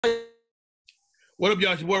What up,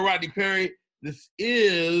 y'all? It's your boy Rodney Perry. This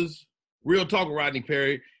is Real Talk with Rodney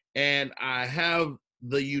Perry, and I have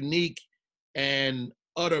the unique and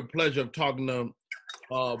utter pleasure of talking to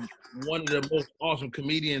one of the most awesome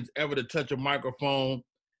comedians ever to touch a microphone,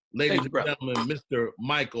 ladies and gentlemen, Mr.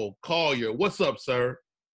 Michael Colyar. What's up, sir?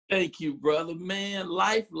 Thank you, brother. Man,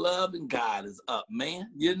 life, love, and God is up, man.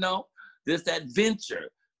 You know, there's that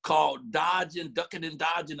venture called ducking and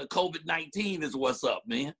dodging the COVID-19 is what's up,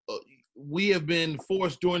 man. We have been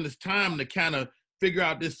forced during this time to kind of figure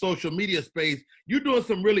out this social media space. You're doing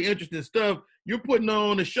some really interesting stuff. You're putting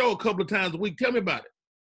on a show a couple of times a week. Tell me about it.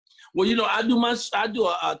 Well, you know, I do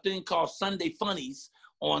a thing called Sunday Funnies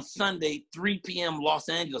on Sunday, 3 p.m. Los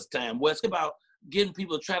Angeles time, where it's about getting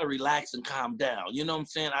people to try to relax and calm down. You know what I'm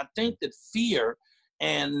saying? I think that fear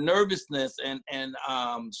and nervousness and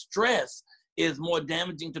stress is more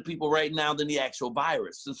damaging to people right now than the actual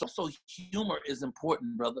virus. And so humor is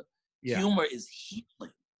important, brother. Yeah. Humor is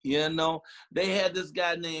healing. You know, they had this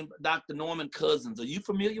guy named Dr. Norman Cousins. Are you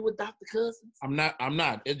familiar with Dr. Cousins? I'm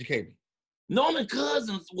not. Educate me. Norman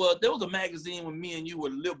Cousins, well, there was a magazine when me and you were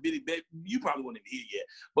a little bitty baby. You probably weren't even here yet,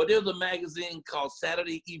 but there was a magazine called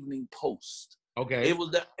Saturday Evening Post. Okay. It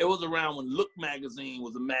was around when Look magazine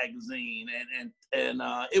was a magazine, and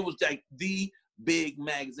it was like the big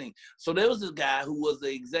magazine. So there was this guy who was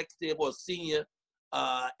the executive or senior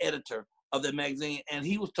editor of that magazine, and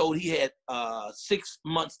he was told he had 6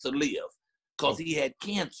 months to live because he had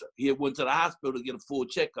cancer. He went to the hospital to get a full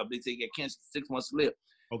checkup. They said he had cancer, 6 months to live.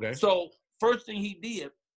 Okay. So first thing he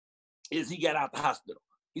did is he got out the hospital.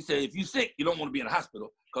 He said, if you're sick, you don't want to be in the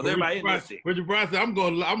hospital because everybody in there sick. Richard Brian said, I'm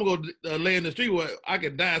going to lay in the street where I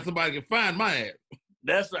can die and somebody can find my ass.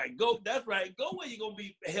 That's right. That's right. Go where you're going to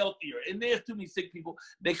be healthier. And there's too many sick people.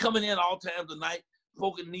 They're coming in all times of night,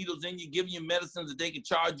 poking needles in you, giving you medicines that they can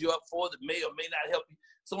charge you up for that may or may not help you.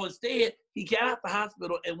 So instead, he got out the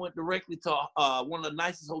hospital and went directly to one of the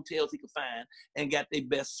nicest hotels he could find and got their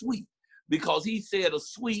best suite. Because he said a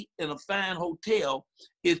suite in a fine hotel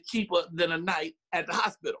is cheaper than a night at the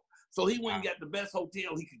hospital. So he went and got the best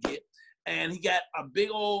hotel he could get. And he got a big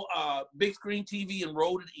old big screen TV and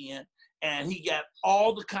rolled it in. And he got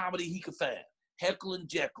all the comedy he could find. Heckle and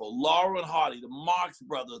Jekyll, Laurel and Hardy, the Marx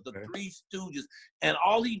Brothers, the Three Stooges. And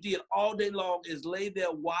all he did all day long is lay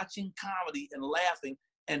there watching comedy and laughing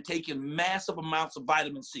and taking massive amounts of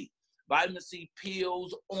vitamin C. Vitamin C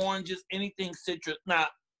pills, oranges, anything citrus. Now,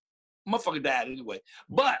 motherfucker died anyway.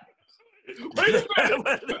 But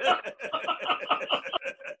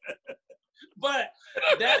but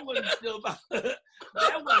that wasn't until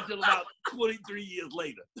about 23 years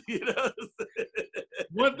later. You know.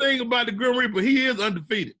 One thing about the Grim Reaper, he is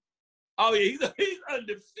undefeated. Oh yeah, he's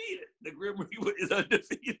undefeated. The Grim Reaper is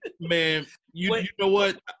undefeated. Man, you know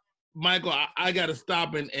what, Michael? I got to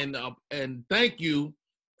stop and thank you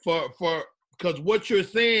for because what you're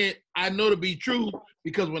saying I know to be true.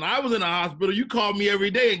 Because when I was in the hospital, you called me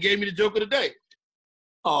every day and gave me the joke of the day.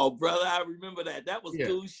 Oh, brother, I remember that. That was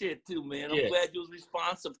cool shit too, man. I'm glad you was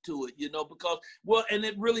responsive to it, you know, because, well, and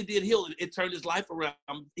it really did heal. It turned his life around.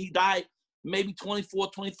 He died maybe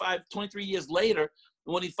 24, 25, 23 years later.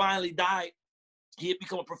 When he finally died, he had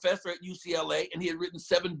become a professor at UCLA, and he had written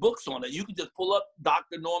 7 books on it. You can just pull up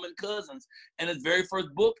Dr. Norman Cousins, and his very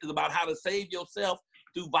first book is about how to save yourself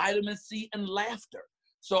through vitamin C and laughter.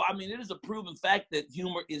 So, I mean, it is a proven fact that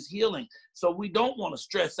humor is healing. So we don't want to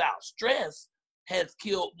stress out. Stress has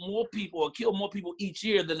killed more people each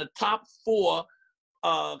year than the top 4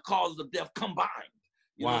 causes of death combined.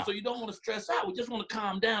 You know, so you don't want to stress out. We just want to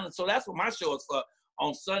calm down. And so that's what my show is for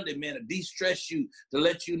on Sunday, man, to de-stress you, to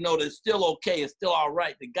let you know that it's still okay, it's still all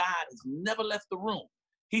right. That God has never left the room.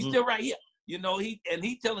 He's still right here. You know, he's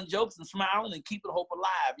telling jokes and smiling and keeping hope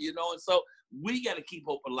alive, you know, and so we got to keep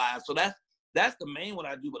hope alive. So that's the main one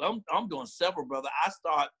I do, but I'm doing several, brother. I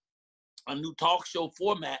start a new talk show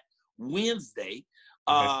format Wednesday,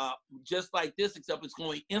 just like this, except it's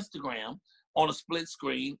going Instagram on a split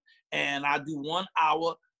screen, and I do 1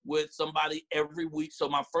 hour with somebody every week. So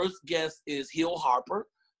my first guest is Hill Harper,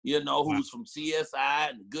 you know, who's from CSI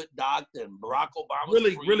and Good Doctor and Barack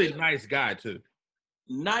Obama. Really nice guy too.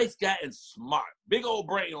 Nice guy and smart. Big old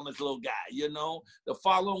brain on this little guy, you know. The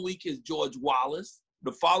following week is George Wallace.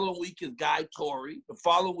 The following week is Guy Torrey. The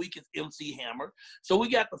following week is MC Hammer. So we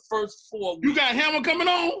got the first 4 weeks. You got Hammer coming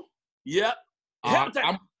on? Yep.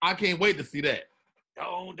 I can't wait to see that.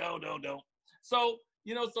 Don't. So,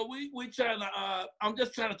 you know, so we trying to, I'm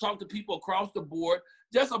just trying to talk to people across the board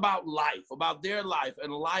just about life, about their life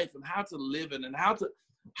and how to live it and how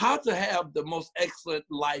to have the most excellent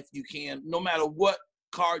life you can, no matter what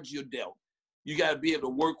cards you're dealt. You got to be able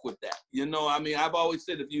to work with that. You know, I mean, I've always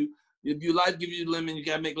said if you If your life gives you lemon, you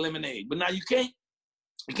gotta make lemonade. But now you can't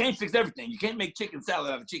fix everything. You can't make chicken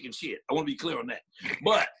salad out of chicken shit. I want to be clear on that.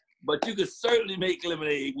 But you can certainly make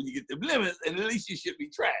lemonade when you get the lemons, and at least you should be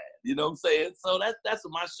tried. You know what I'm saying? So that's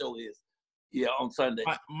what my show is. Yeah, on Sunday.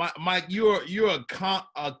 Mike, you're a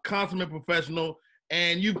consummate professional,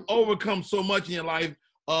 and you've overcome so much in your life.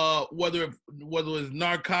 Whether it's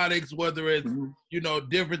narcotics, whether it's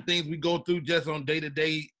different things we go through just on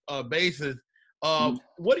day-to-day basis.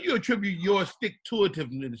 What do you attribute your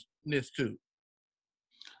stick-to-itiveness to?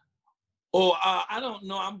 Oh, I don't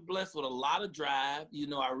know. I'm blessed with a lot of drive.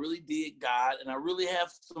 I really dig God, and I really have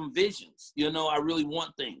some visions. I really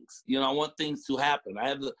want things. I want things to happen. I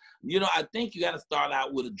have I think you got to start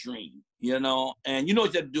out with a dream, and you know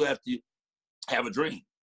what you have to do after you have a dream.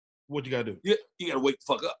 What you got to do? You got to wake the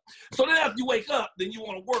fuck up. So then after you wake up, then you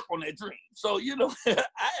want to work on that dream. So, I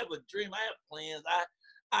have a dream. I have plans.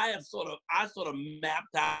 I sort of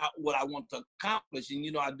mapped out what I want to accomplish.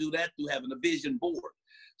 And, I do that through having a vision board.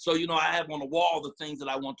 So, I have on the wall the things that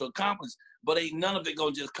I want to accomplish, but ain't none of it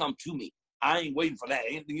going to just come to me. I ain't waiting for that.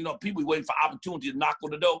 People waiting for opportunity to knock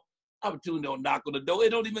on the door. Opportunity don't knock on the door.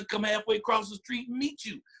 It don't even come halfway across the street and meet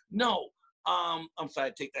you. No. I'm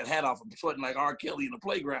sorry, take that hat off. I'm sweating like R. Kelly in the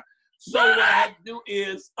playground. So what I have to do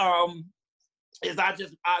is I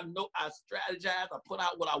strategize, I put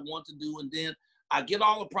out what I want to do, and then I get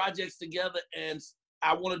all the projects together, and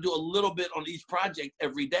I want to do a little bit on each project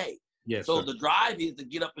every day. Yes. So the drive is to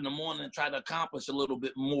get up in the morning and try to accomplish a little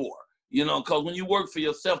bit more, because when you work for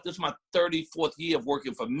yourself, this is my 34th year of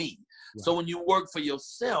working for me. Right. So when you work for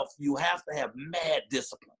yourself, you have to have mad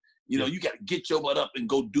discipline. You got to get your butt up and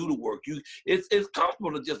go do the work. It's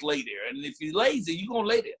comfortable to just lay there. And if you're lazy, you're going to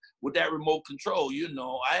lay there with that remote control.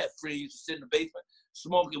 I had friends who used to sit in the basement,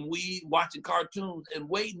 smoking weed, watching cartoons, and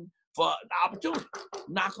waiting for the opportunity.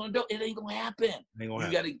 Knock on the door. It ain't going to happen. You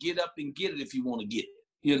got to get up and get it if you want to get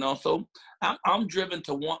it. So I'm driven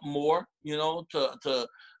to want more, I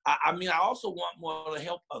also want more to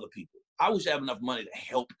help other people. I wish I have enough money to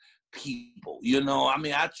help people,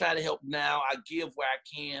 I try to help now. I give where I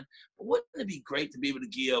can, but wouldn't it be great to be able to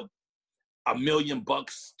give $1 million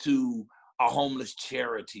to a homeless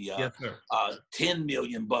charity? Yes, sir. $10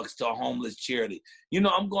 million to a homeless charity.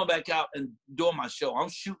 I'm going back out and doing my show. I'm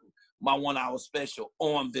shooting my 1 hour special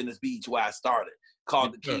on Venice Beach where I started,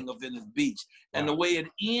 called The King of Venice Beach. Wow. And the way it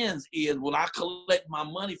ends is when I collect my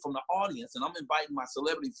money from the audience, and I'm inviting my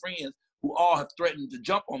celebrity friends who all have threatened to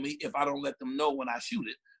jump on me if I don't let them know when I shoot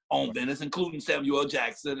it on Venice, including Samuel L.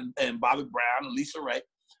 Jackson and Bobby Brown and Lisa Ray.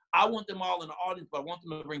 I want them all in the audience, but I want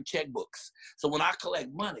them to bring checkbooks. So when I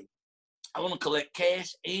collect money, I want to collect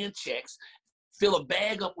cash and checks, fill a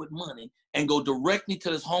bag up with money, and go directly to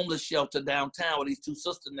this homeless shelter downtown where these two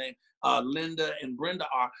sisters named Linda and Brenda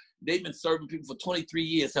are. They've been serving people for 23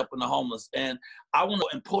 years helping the homeless. And I want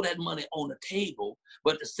to pull that money on the table,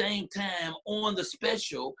 but at the same time, on the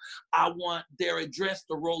special, I want their address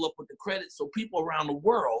to roll up with the credit so people around the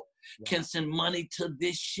world can send money to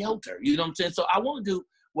this shelter. You know what I'm saying? So I want to do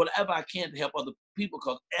whatever I can to help other people,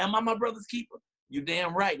 because am I my brother's keeper? You're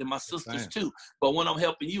damn right, and my sisters too. But when I'm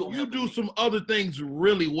helping you, you do some other things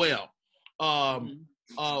really well.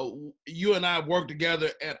 You and I work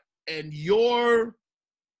together, and your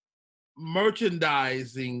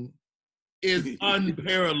merchandising is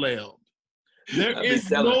unparalleled. There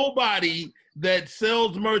is nobody that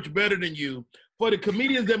sells merch better than you. For the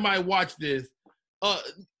comedians that might watch this,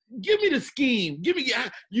 give me the scheme.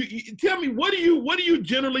 You tell me what do you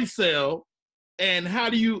generally sell, and how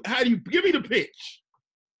do you give me the pitch?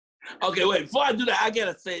 Okay, wait. Before I do that, I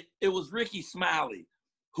gotta say it was Ricky Smiley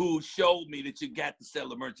who showed me that you got to sell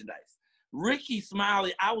the merchandise. Ricky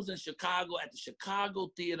Smiley, I was in Chicago at the Chicago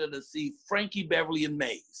Theater to see Frankie Beverly and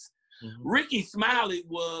Maze. Mm-hmm. Ricky Smiley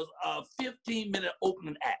was a 15-minute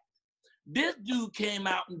opening act. This dude came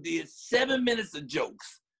out and did 7 minutes of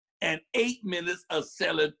jokes and 8 minutes of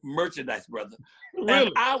selling merchandise, brother. Really?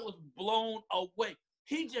 And I was blown away.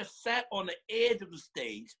 He just sat on the edge of the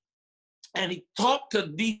stage and he talked to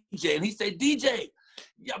DJ, and he said, DJ,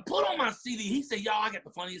 yeah, put on my CD. He said, y'all, I got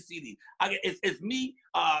the funniest CD. It's me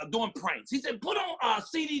doing pranks. He said, put on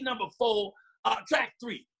CD number 4, track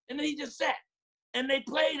 3. And then he just sat. And they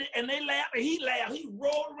played it, and they laughed, and he laughed. He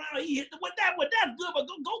rolled around. He hit the, that's good, but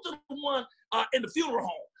go to the one in the funeral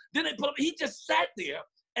home. Then they put him, he just sat there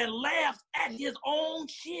and laughed at his own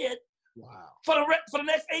shit. Wow. For the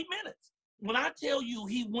next 8 minutes. When I tell you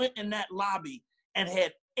he went in that lobby and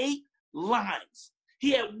had 8 lines.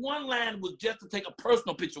 He had one line was just to take a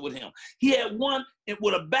personal picture with him. He had one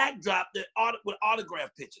with a backdrop with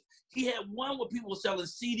autograph pictures. He had one where people were selling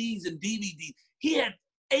CDs and DVDs. He had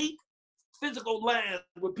 8 physical lines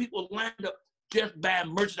where people lined up just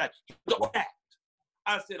buying merchandise. Don't act.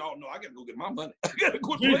 I said, oh no, I gotta go get my money. I gotta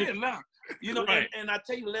quit playing now. You know, right. and I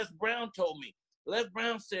tell you, Les Brown told me. Les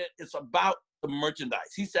Brown said it's about the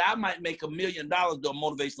merchandise. He said, I might make $1 million doing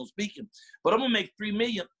motivational speaking, but I'm gonna make $3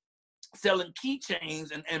 million selling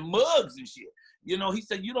keychains and mugs and shit. You know, he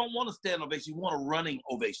said, you don't want a standing ovation, you want a running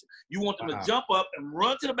ovation. You want them to jump up and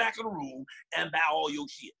run to the back of the room and buy all your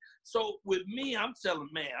shit. So with me, I'm selling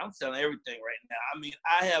everything right now. I mean,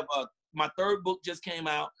 I have my 3rd book just came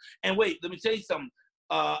out. And wait, let me tell you something.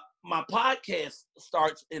 My podcast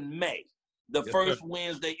starts in May. The first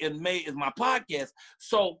Wednesday in May is my podcast.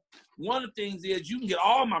 So one of the things is you can get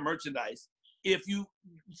all my merchandise if you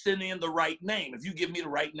send in the right name, if you give me the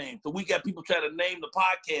right name. So we got people trying to name the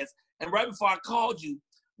podcast. And right before I called you,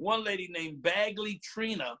 one lady named Bagley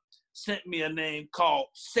Trina sent me a name called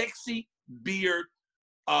Sexy Beard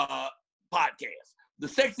Podcast. The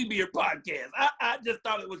Sexy Beard Podcast. I just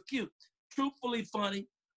thought it was cute. Truthfully funny.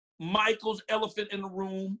 Michael's Elephant in the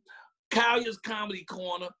Room. Colyar's Comedy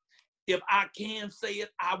Corner. If I can say it,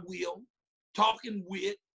 I will. Talking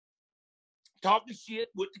shit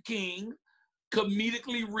with the king.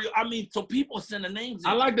 Comedically real. I mean, so people send the names in.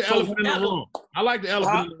 I like the elephant in the room. I like the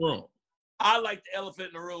elephant in the room. I like the elephant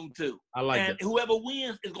in the room too. I like and that. Whoever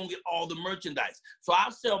wins is gonna get all the merchandise. So I'll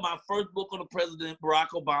sell my first book on the President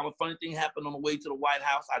Barack Obama. Funny thing happened on the way to the White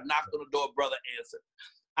House. I knocked on the door, brother answered.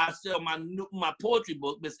 I sell my poetry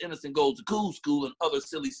book, Miss Innocent Goes to Cool School and Other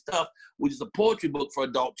Silly Stuff, which is a poetry book for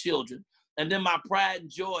adult children. And then my pride and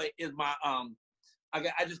joy is my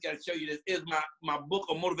I just gotta show you this, is my book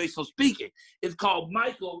on motivational speaking. It's called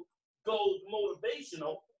Michael Goes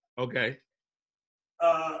Motivational. Okay.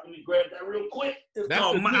 Let me grab that real quick. That's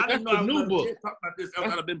the new book. Talk about this.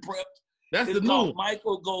 I've been prepped. It's the called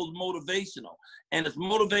Michael Goes Motivational, and it's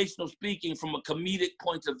motivational speaking from a comedic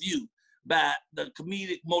point of view by the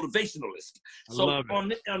comedic motivationalist. So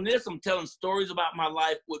on this, I'm telling stories about my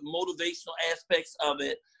life with motivational aspects of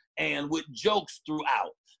it and with jokes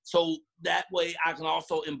throughout. So that way I can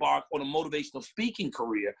also embark on a motivational speaking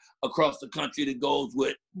career across the country that goes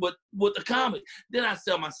with the comedy. Then I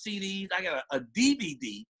sell my CDs. I got a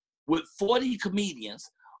DVD with 40 comedians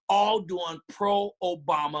all doing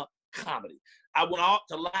pro-Obama comedy. I went out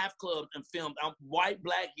to live clubs and filmed. I'm white,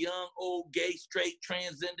 black, young, old, gay, straight,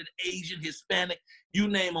 transcendent, Asian, Hispanic, you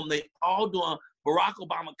name them. They all doing Barack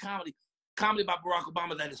Obama comedy about Barack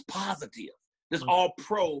Obama that is positive. That's all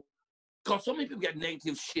pro. Because so many people got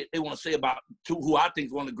negative shit they want to say about who I think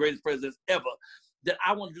is one of the greatest presidents ever, that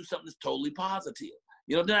I want to do something that's totally positive.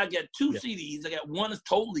 You know, then I got 2 CDs. I got one that's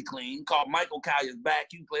totally clean called Michael Colyar's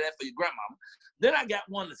Back. You can play that for your grandmama. Then I got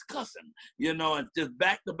one that's cussing, you know, and just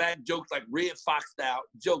back-to-back jokes like Red Fox style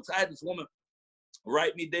jokes. I had this woman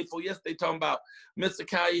write me day before yesterday talking about, Mr.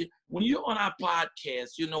 Colyar, when you're on our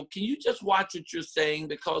podcast, you know, can you just watch what you're saying?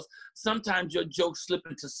 Because sometimes your jokes slip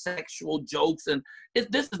into sexual jokes, and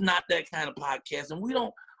this is not that kind of podcast, and we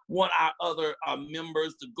don't want our other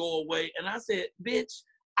members to go away. And I said, bitch,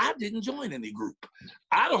 I didn't join any group.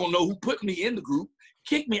 I don't know who put me in the group,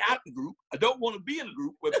 kicked me out the group. I don't want to be in a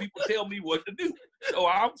group where people tell me what to do. So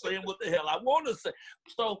I'm saying what the hell I want to say.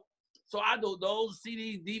 So I do those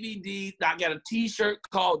CDs, DVDs. I got a T-shirt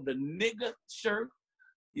called the Nigga Shirt,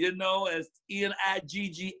 you know, as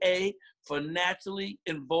NIGGA, for naturally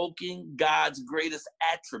invoking God's greatest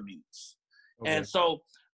attributes. Okay. And so,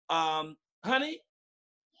 honey,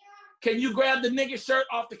 can you grab the Nigga Shirt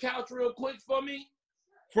off the couch real quick for me?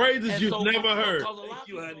 Phrases you've never heard. Thank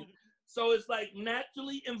you, honey. So it's like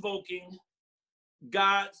naturally invoking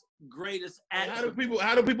God's greatest attributes.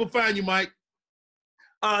 How do people find you, Mike?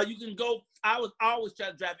 You can go. I always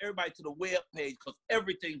try to drive everybody to the web page because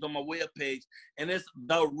everything's on my web page, and it's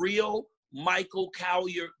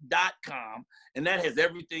therealmichaelcolyar.com, and that has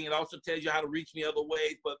everything. It also tells you how to reach me other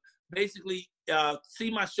ways. But basically, see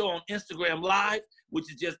my show on Instagram Live, which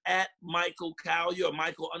is just at Michael Colyar or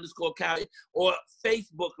Michael_Colyar, or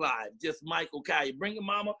Facebook Live, just Michael Colyar. Bring your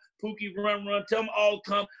mama, Pookie, run, tell them all to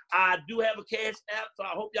come. I do have a cash app, so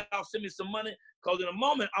I hope y'all send me some money, because in a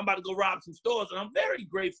moment, I'm about to go rob some stores, and I'm very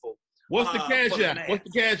grateful. What's the cash app? What's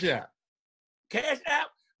the cash app? Cash app,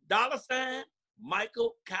 $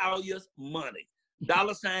 Michael Colyar's money.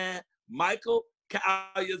 $ Michael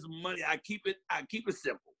Colyar's money. I keep it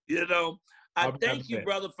simple, you know. I thank you,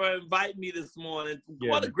 brother, for inviting me this morning.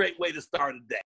 What a great way to start a day.